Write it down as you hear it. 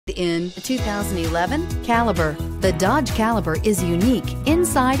In the 2011 Caliber. The Dodge Caliber is unique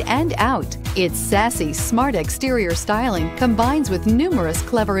inside and out. Its sassy, smart exterior styling combines with numerous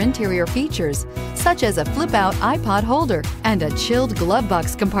clever interior features, such as a flip-out iPod holder and a chilled glove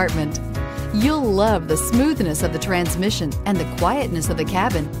box compartment. You'll love the smoothness of the transmission and the quietness of the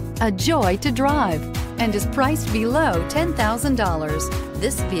cabin. A joy to drive, and is priced below $10,000.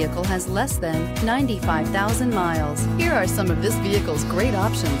 This vehicle has less than 95,000 miles. Here are some of this vehicle's great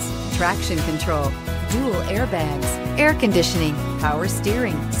options: traction control, dual airbags, air conditioning, power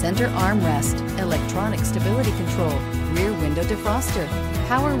steering, center armrest, electronic stability control, rear window defroster,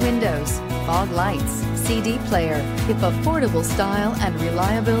 power windows, fog lights, CD player. If affordable style and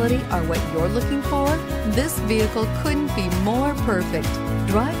reliability are what you're looking for, this vehicle couldn't be more perfect.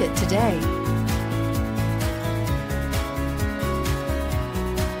 Drive it today.